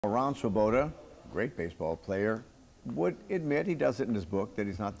Ron Swoboda, great baseball player, would admit, he does it in his book, that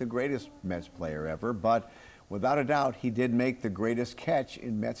he's not the greatest Mets player ever, but without a doubt, he did make the greatest catch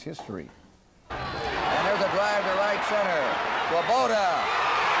in Mets history. And there's a drive to right center. Swoboda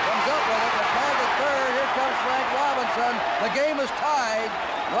comes up with it, the tag at third. Here comes Frank Robinson. The game is tied.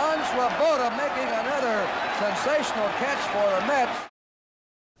 Ron Swoboda making another sensational catch for the Mets.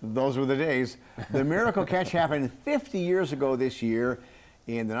 Those were the days. The miracle catch happened 50 years ago this year.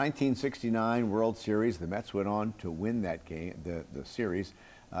 In the 1969 World Series, the Mets went on to win that game, the series.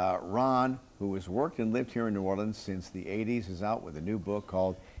 Ron, who has worked and lived here in New Orleans since the 80s, is out with a new book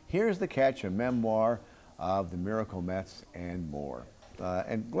called Here's the Catch, a memoir of the Miracle Mets and more.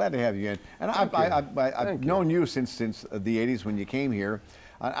 And glad to have you in. And I've known you since the 80s when you came here.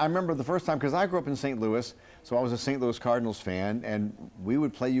 I remember the first time, because I grew up in St. Louis, so I was a St. Louis Cardinals fan, and we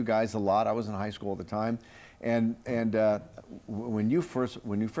would play you guys a lot. I was in high school at the time. And when you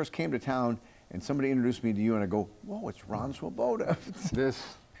first came to town and somebody introduced me to you, and I go, whoa, it's Ron Swoboda. This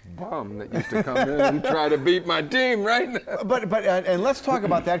bum that used to come in and try to beat my team right now. And let's talk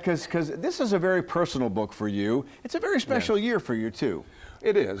about that, because this is a very personal book for you. It's a very special year for you, too.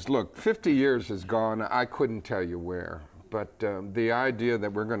 It is. Look, 50 years has gone. I couldn't tell you where. But the idea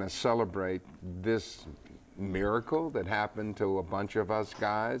that we're going to celebrate this miracle that happened to a bunch of us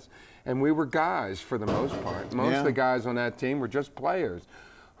guys, and we were guys for the most part. Most of the guys on that team were just players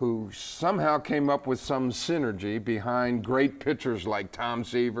who somehow came up with some synergy behind great pitchers like Tom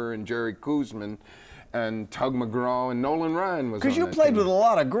Seaver and Jerry Koosman and Tug McGraw and Nolan Ryan was on that team. Because you played with a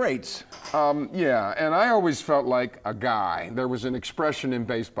lot of greats. Yeah, and I always felt like a guy. There was an expression in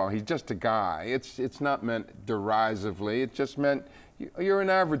baseball, he's just a guy. It's not meant derisively, it just meant you're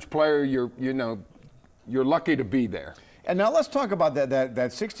an average player, you're lucky to be there. And now let's talk about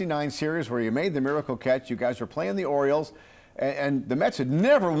that 69 series where you made the miracle catch. You guys were playing the Orioles, and the Mets had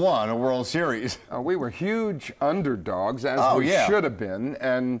never won a World Series. We were huge underdogs, as we should have been.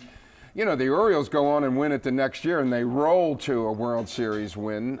 And, you know, the Orioles go on and win it the next year, and they roll to a World Series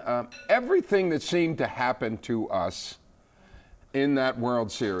win. Everything that seemed to happen to us in that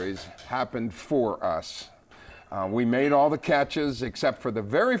World Series happened for us. We made all the catches except for the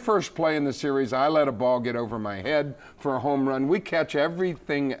very first play in the series. I let a ball get over my head for a home run. We catch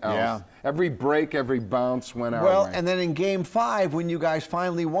everything else. Yeah. Every break, every bounce went our way. Well, and then in Game 5, when you guys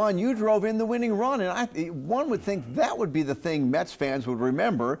finally won, you drove in the winning run. And one would think that would be the thing Mets fans would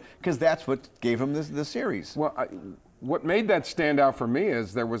remember, because that's what gave them the series. Well, what made that stand out for me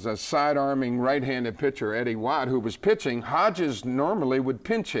is there was a side-arming right-handed pitcher, Eddie Watt, who was pitching. Hodges normally would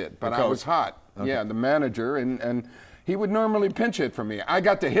pinch hit, but I was hot. Okay. Yeah, the manager, and he would normally pinch hit for me. I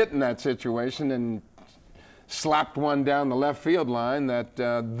got to hit in that situation and slapped one down the left field line that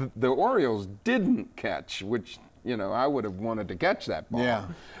the Orioles didn't catch, which, you know, I would have wanted to catch that ball. Yeah.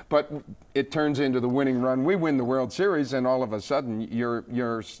 But it turns into the winning run. We win the World Series, and all of a sudden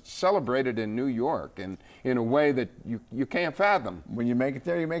you're celebrated in New York, and in a way that you can't fathom. When you make it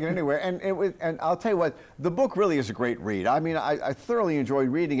there, you make it anywhere. And I'll tell you what, the book really is a great read. I mean, I thoroughly enjoyed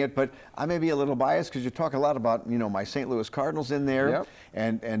reading it, but I may be a little biased because you talk a lot about, you know, my St. Louis Cardinals in there,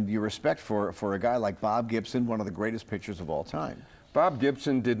 and your respect for a guy like Bob Gibson, one of the greatest pitchers of all time. Bob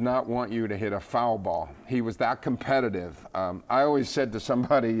Gibson did not want you to hit a foul ball. He was that competitive. I always said to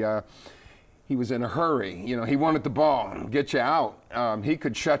somebody, he was in a hurry. You know, he wanted the ball, get you out. He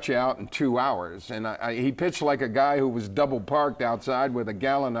could shut you out in 2 hours. And he pitched like a guy who was double parked outside with a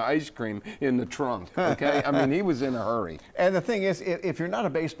gallon of ice cream in the trunk, okay? I mean, he was in a hurry. And the thing is, if you're not a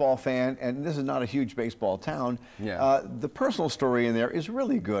baseball fan, and this is not a huge baseball town, the personal story in there is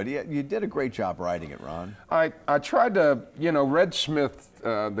really good. You did a great job writing it, Ron. I tried to, you know, Red Smith,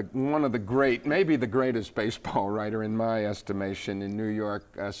 one of the great, maybe the greatest baseball writer in my estimation in New York,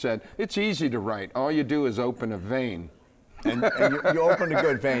 said, it's easy to write. All you do is open a vein. And you opened a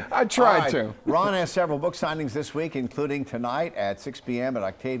good vein. I tried to. Ron has several book signings this week, including tonight at 6 p.m. at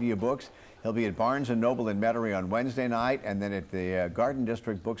Octavia Books. He'll be at Barnes & Noble in Metairie on Wednesday night, and then at the Garden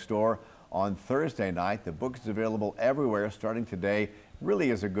District Bookstore on Thursday night. The book is available everywhere starting today.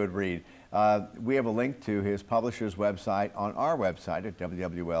 Really is a good read. We have a link to his publisher's website on our website at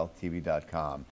WWLTV.com.